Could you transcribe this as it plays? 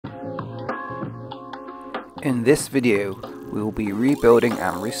In this video, we will be rebuilding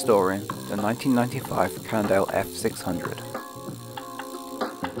and restoring the 1995 Cannondale F600.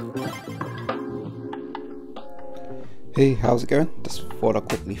 Hey, how's it going? Just thought I'd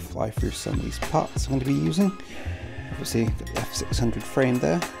quickly fly through some of these parts I'm going to be using. Obviously, got the F600 frame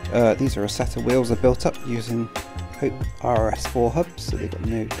there. These are a set of wheels I built up using Hope RS4 hubs, so they've got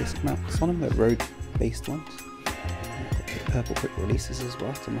no disc mounts on them, they're road-based ones. Got the purple quick releases as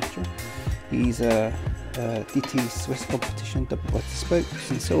well to match them. These are DT Swiss competition double butted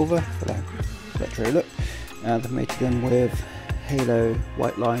spokes in silver for that retro look, and I've mated them with halo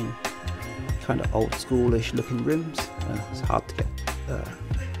white line, kind of old schoolish looking rims. It's hard to get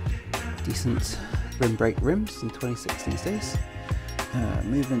decent rim brake rims in 2016 these days.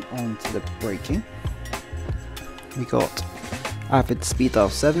 Moving on to the braking, we got Avid speed dial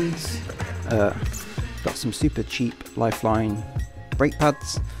 7s, got some super cheap Lifeline brake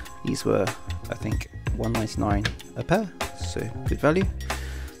pads. These were, I think, $1.99 a pair, so good value.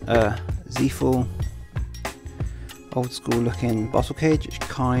 Z-Full old school looking bottle cage, which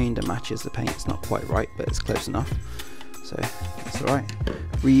kind of matches the paint. It's not quite right, but it's close enough, so that's alright.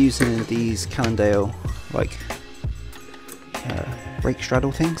 Reusing these Cannondale like brake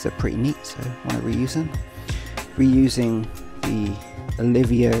straddle things, they're pretty neat, so I want to reuse them. Reusing the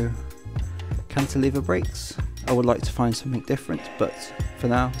Olivio cantilever brakes. I would like to find something different, but for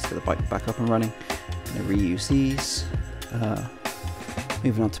now, let's get the bike back up and running. I'm going to reuse these.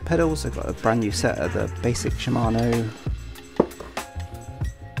 Moving on to pedals, I've got a brand new set of the basic Shimano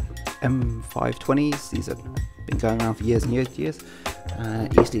M520s. These have been going around for years and years and years.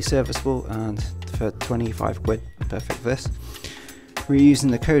 Easily serviceable, and for 25 quid, perfect for this.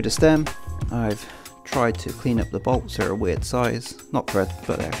 Reusing the Coda stem, I've tried to clean up the bolts. They're a weird size, not thread,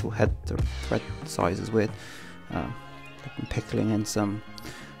 but the actual head to thread size is weird. I've been pickling in some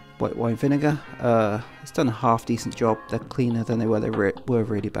white wine vinegar. It's done a half decent job. They're cleaner than they were. They were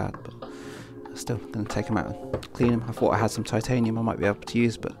really bad, but I'm still going to take them out and clean them. I thought I had some titanium I might be able to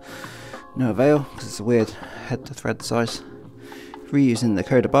use, but no avail because it's a weird head to thread size. Reusing the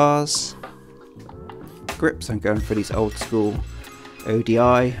Coda bars. Grips, I'm going for these old school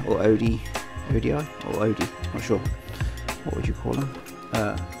ODI or ODI or OD, not sure. What would you call them?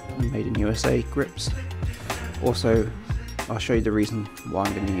 Made in USA grips. Also, I'll show you the reason why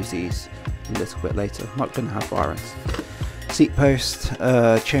I'm going to use these a little bit later. I'm not going to have irons. Seat post,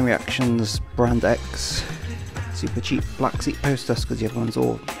 Chain Reactions Brand X, super cheap black seat post, just because the other one's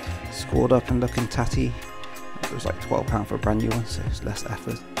all scored up and looking tatty. It was like £12 for a brand new one, so it's less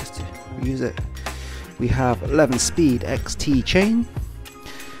effort just to reuse it. We have 11 speed XT chain.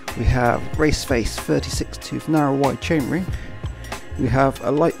 We have Raceface 36 tooth narrow wide chainring. We have a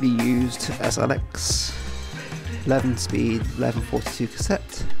lightly used SLX 11 speed 1142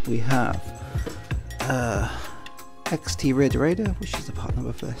 cassette. We have XT rear derailleur, which is the part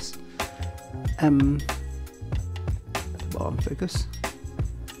number for this. Bottom focus.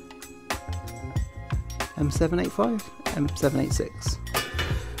 M785, M786.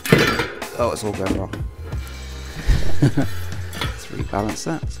 Oh, it's all going wrong. Let's rebalance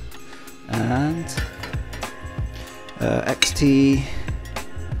that. And XT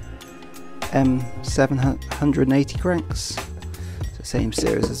M780 cranks. It's the same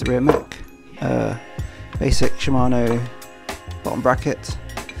series as the rear mech. Basic Shimano bottom bracket.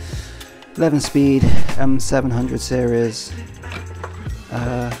 11 speed M700 series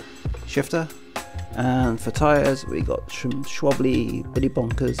shifter. And for tyres, we got some Schwable Billy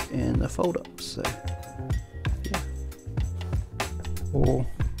Bonkers in the fold-ups. So yeah, all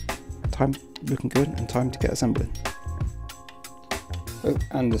time looking good and time to get assembling. Oh,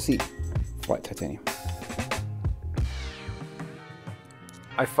 and the seat, white titanium.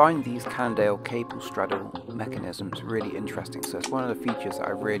 I find these Cannondale cable straddle mechanisms really interesting, so it's one of the features that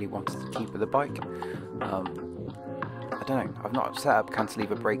I really wanted to keep with the bike. I don't know, I've not set up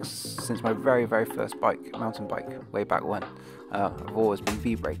cantilever brakes since my very first bike, mountain bike, way back when. I've always been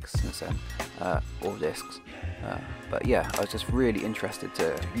V-brakes since then, or discs. But yeah, I was just really interested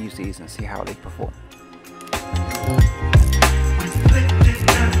to use these and see how they perform.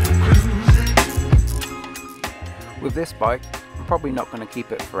 With this bike, I'm probably not going to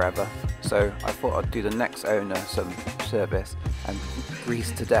keep it forever, so I thought I'd do the next owner some service and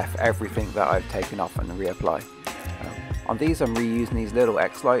grease to death everything that I've taken off and reapply. On these, I'm reusing these little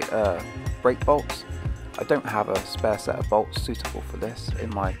X-Lite brake bolts. I don't have a spare set of bolts suitable for this in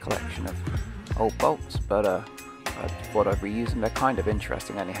my collection of old bolts, but I thought I'd reuse them. They're kind of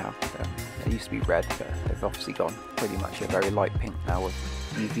interesting anyhow. They used to be red, but they've obviously gone pretty much a very light pink now with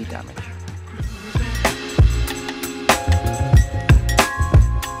UV damage.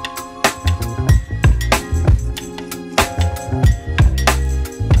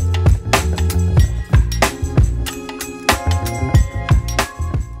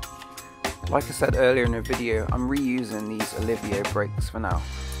 Like I said earlier in the video, I'm reusing these Olivio brakes for now,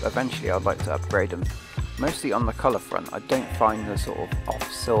 but eventually I'd like to upgrade them. Mostly on the colour front, I don't find the sort of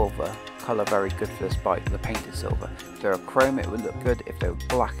off silver colour very good for this bike, the painted silver. If they were chrome it would look good, if they were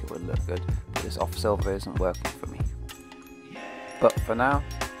black it would look good, but this off silver isn't working for me. But for now,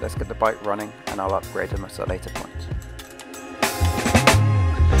 let's get the bike running and I'll upgrade them at a later point.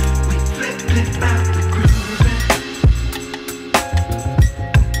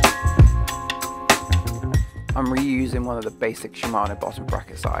 I'm reusing one of the basic Shimano bottom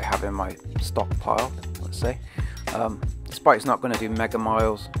brackets that I have in my stockpile, let's say. This bike's not going to do mega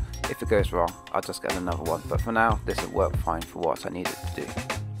miles. If it goes wrong, I'll just get another one, but for now this will work fine for what I need it to do.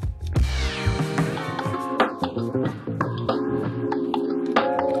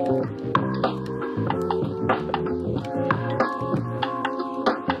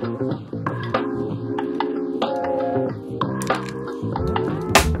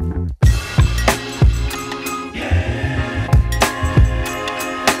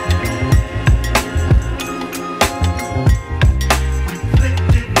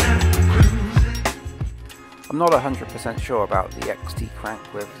 I'm not 100% sure about the XT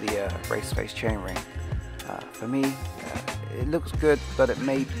crank with the Raceface chainring. For me, it looks good, but it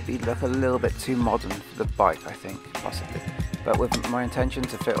may look a little bit too modern for the bike, I think, possibly. But with my intention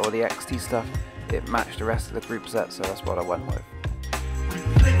to fit all the XT stuff, it matched the rest of the group set, so that's what I went with.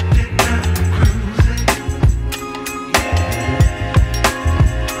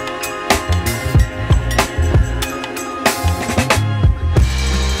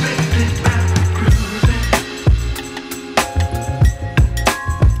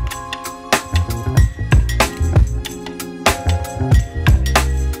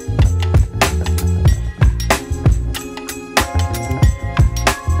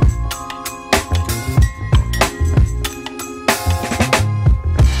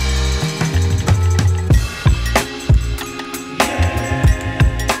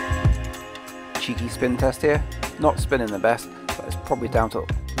 Cheeky spin test here, not spinning the best, but it's probably down to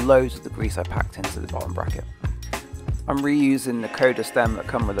loads of the grease I packed into the bottom bracket. I'm reusing the Coda stem that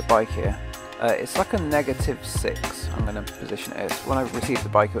come with the bike here. It's like a -6, I'm going to position it as. When I received the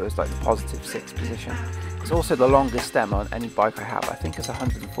bike it was like the +6 position. It's also the longest stem on any bike I have, I think it's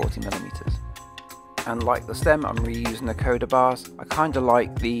 140mm. And like the stem, I'm reusing the Coda bars. I kind of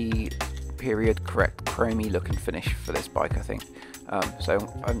like the period correct chromey looking finish for this bike, I think. So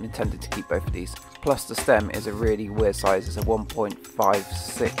I'm intending to keep both of these. Plus the stem is a really weird size, it's a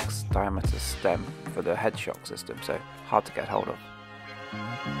 1.56 diameter stem for the head shock system, so hard to get hold of.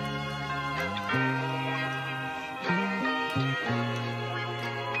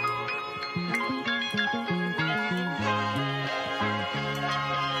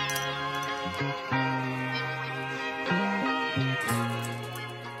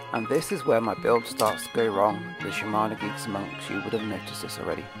 And this is where my build starts to go wrong. The Shimano geeks amongst you would have noticed this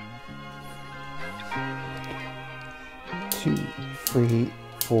already. 2, 3,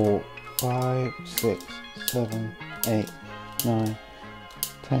 4, 5, 6, 7, 8, 9,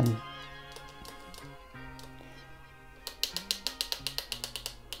 10.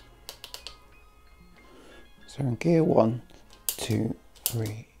 So in gear 1, 2,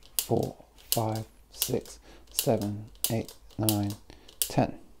 3, 4, 5, 6, 7, 8, 9,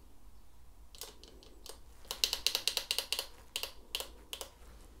 10.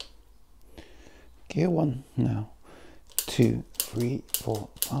 Gear 1 now. 2, 3, 4,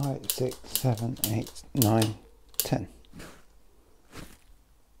 5, 6, 7, 8, 9, 10.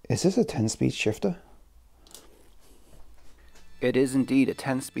 Is this a 10-speed shifter? It is indeed a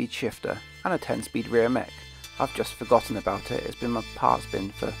 10-speed shifter and a 10-speed rear mech. I've just forgotten about it. It's been my parts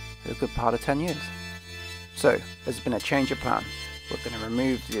bin for a good part of 10 years. So there's been a change of plan. We're going to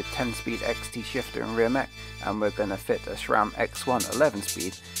remove the 10-speed XT shifter and rear mech, and we're going to fit a Sram X1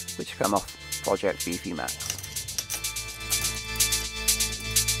 11-speed, which come off Project Beefy Max.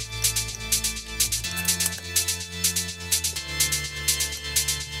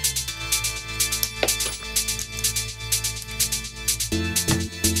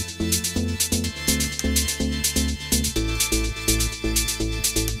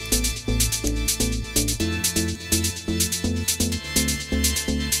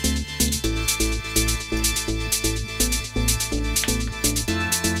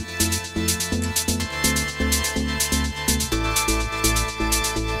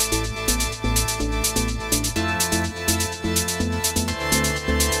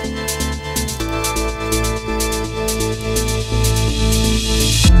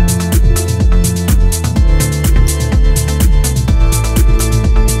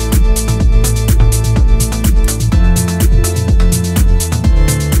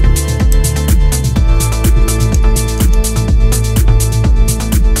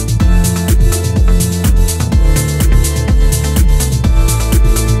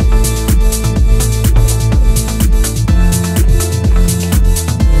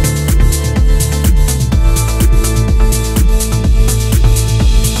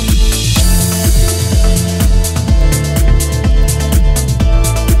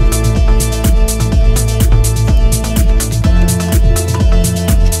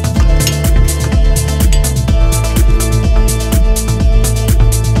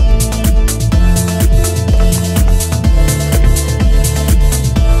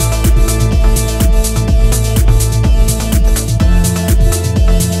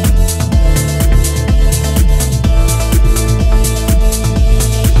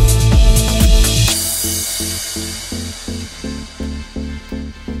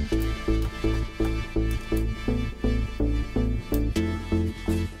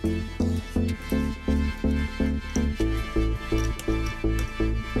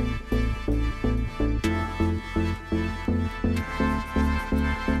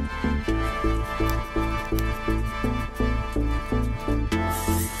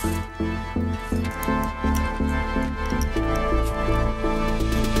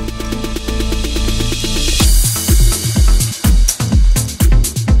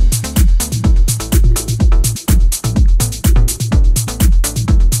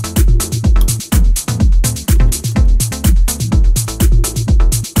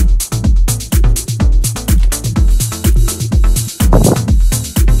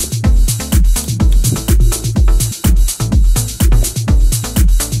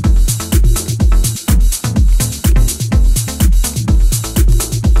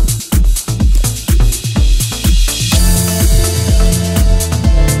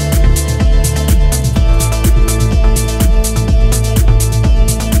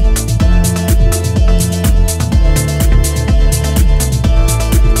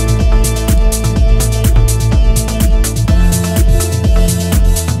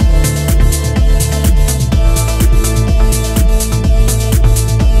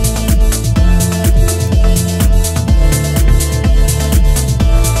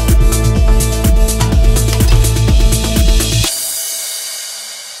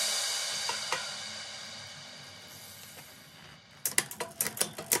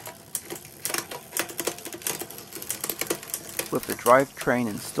 drivetrain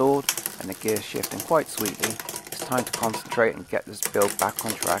installed and the gears shifting quite sweetly, it's time to concentrate and get this build back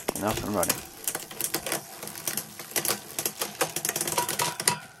on track and up and running.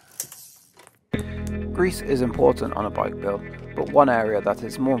 Grease is important on a bike build, but one area that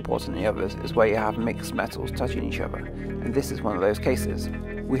is more important than the others is where you have mixed metals touching each other, and this is one of those cases.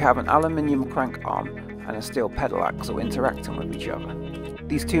 We have an aluminium crank arm and a steel pedal axle interacting with each other.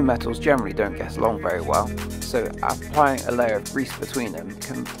 These two metals generally don't get along very well, so applying a layer of grease between them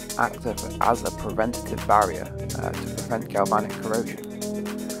can act as a preventative barrier to prevent galvanic corrosion.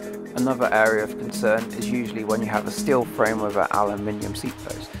 Another area of concern is usually when you have a steel frame with an aluminium seat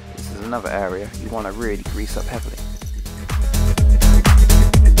post. This is another area you want to really grease up heavily.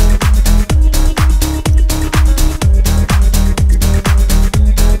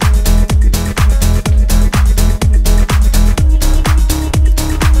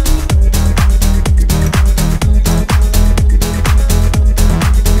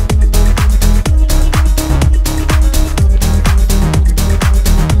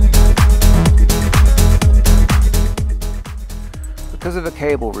 Because of the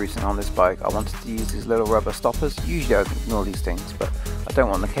cable routing on this bike, I wanted to use these little rubber stoppers. Usually I ignore these things, but I don't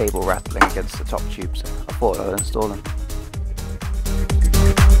want the cable rattling against the top tube, so I thought I'd install them.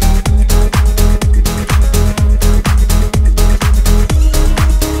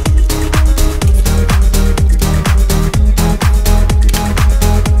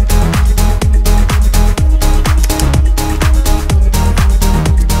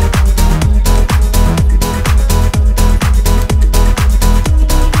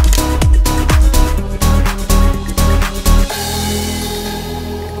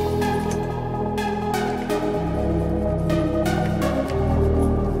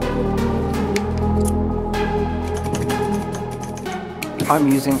 I'm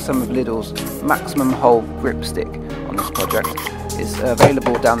using some of Lidl's maximum hole grip stick on this project. It's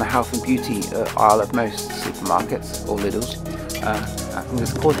available down the health and beauty aisle of most supermarkets or Lidl's, and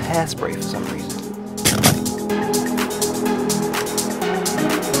it's called hairspray for some reason.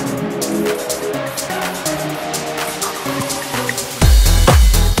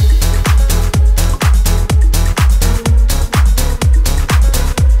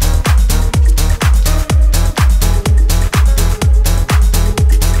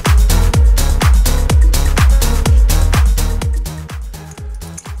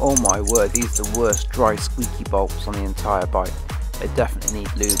 Oh my word, these are the worst dry squeaky bolts on the entire bike. They definitely need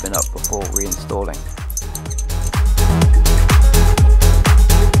lubing up before reinstalling.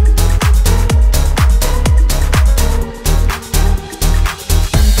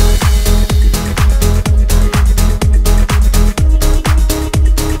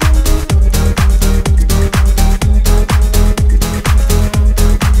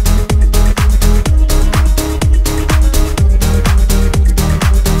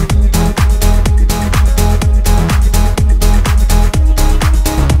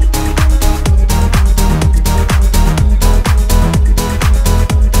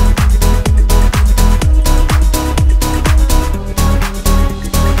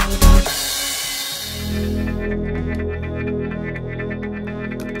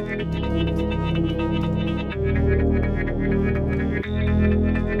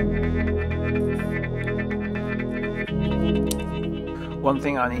 One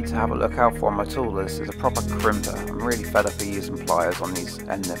thing I need to have a look out for on my tool list is a proper crimper. I'm really fed up of using pliers on these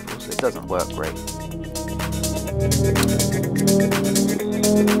end nipples, it doesn't work great.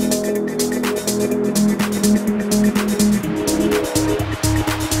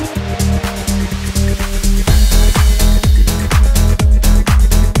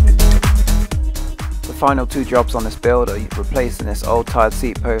 The final two jobs on this build are replacing this old tired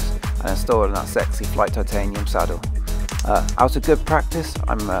seat post and installing that sexy flight titanium saddle. Out of good practice,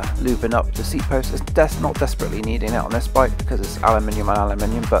 I'm lubing up the seat post. It's not desperately needing it on this bike because it's aluminium on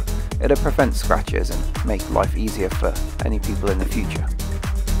aluminium, but it'll prevent scratches and make life easier for any people in the future.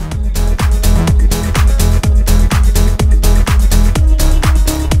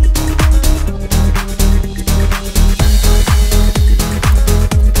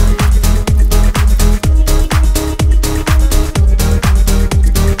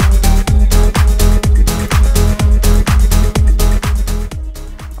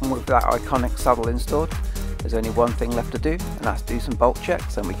 That iconic saddle installed, there's only one thing left to do, and that's do some bolt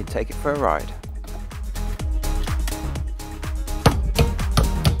checks and we can take it for a ride.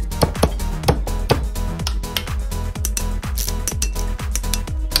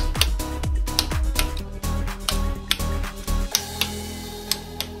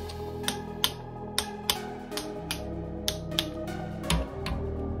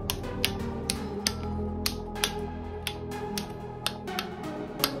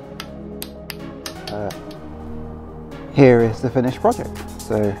 here is the finished project.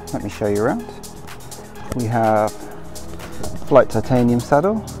 So let me show you around. We have Flight titanium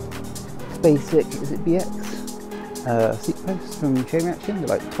saddle, basic, is it BX? Seat post from Chain Reaction, they're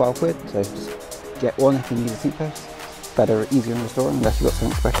like 12 quid, so just get one if you need a seat post. Better, easier in restoring unless you've got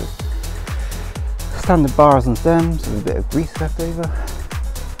something special. Standard bars and stems with a bit of grease left over.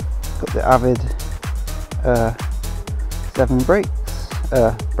 Got the Avid 7 brakes,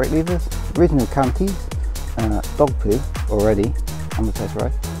 brake levers, original canties, dog poo already on the test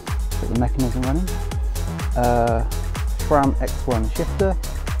ride. Got the mechanism running. Sram X1 shifter,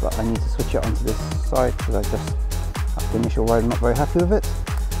 but I need to switch it onto this side because I just, after the initial ride, I'm not very happy with it.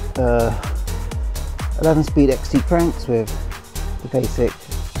 11-speed XT cranks with the basic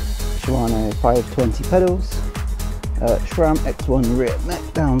Shimano 520 pedals. Sram X1 rear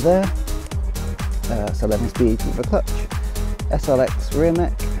mech down there. It's 11-speed with a clutch. SLX rear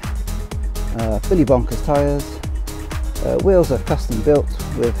mech. Billy Bonkers tyres. Wheels are custom built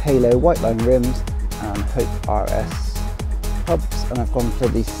with Halo white line rims and Hope RS hubs, and I've gone for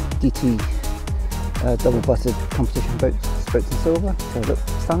these DT double butted competition spokes in silver, so they look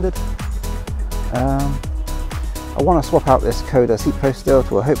standard. I want to swap out this Coda seat post still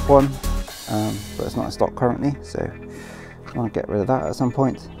to a Hope one, but it's not in stock currently, so I want to get rid of that at some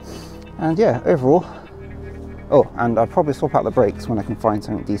point. And yeah, overall, oh, and I'll probably swap out the brakes when I can find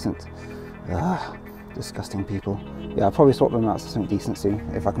something decent. Disgusting people. Yeah, I'll probably swap them out to something decent soon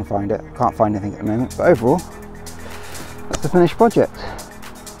if I can find it. Can't find anything at the moment, but overall, that's the finished project.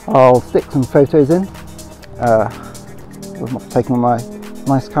 I'll stick some photos in with taking my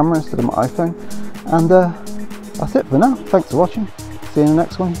nice camera instead of my iPhone, and that's it for now. Thanks for watching. See you in the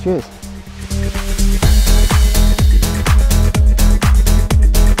next one. Cheers.